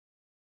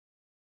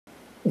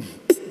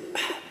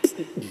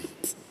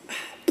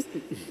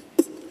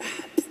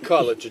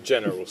College of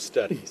General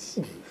Studies.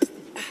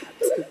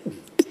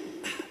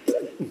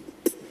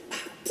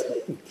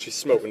 She's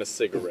smoking a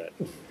cigarette.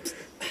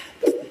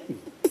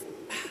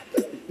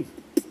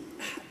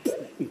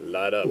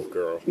 Light up,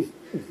 girl.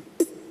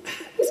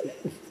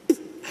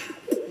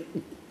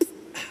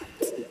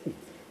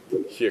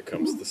 Here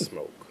comes the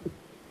smoke.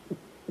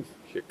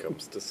 Here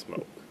comes the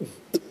smoke.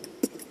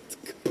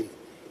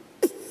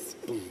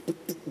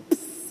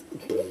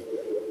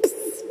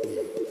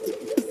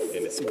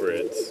 And it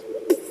spreads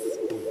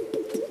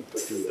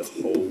through the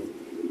whole.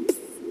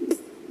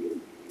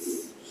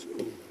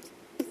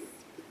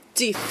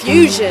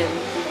 Diffusion.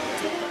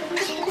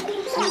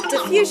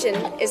 Diffusion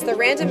is the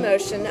random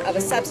motion of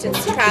a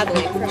substance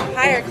traveling from a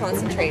higher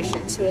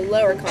concentration to a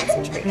lower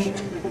concentration,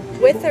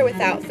 with or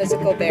without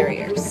physical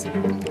barriers.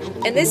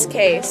 In this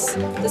case,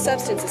 the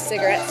substance is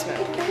cigarette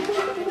smoke.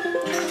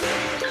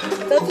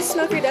 Though the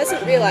smoker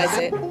doesn't realize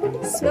it,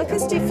 smoke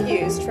is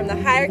diffused from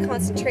the higher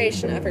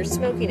concentration of her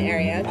smoking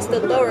area to the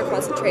lower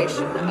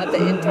concentration of the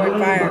indoor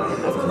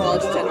environment of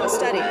College of General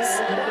Studies.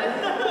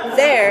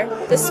 There,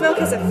 the smoke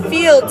has a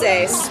field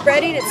day,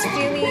 spreading its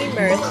fumy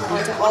mirth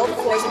onto all the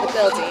floors of the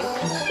building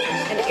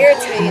and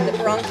irritating the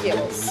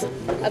bronchioles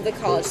of the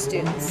college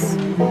students.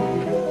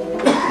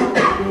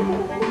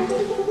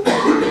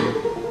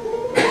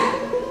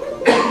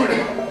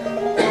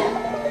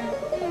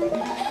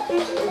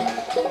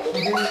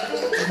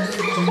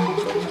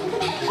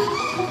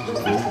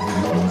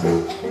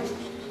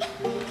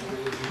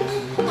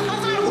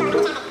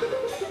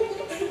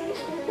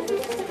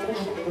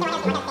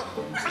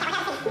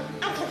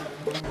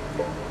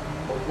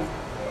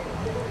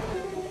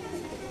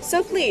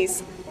 So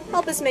please,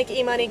 help us make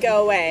e-money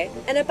go away,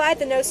 and abide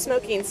the no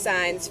smoking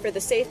signs for the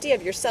safety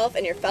of yourself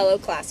and your fellow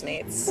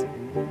classmates.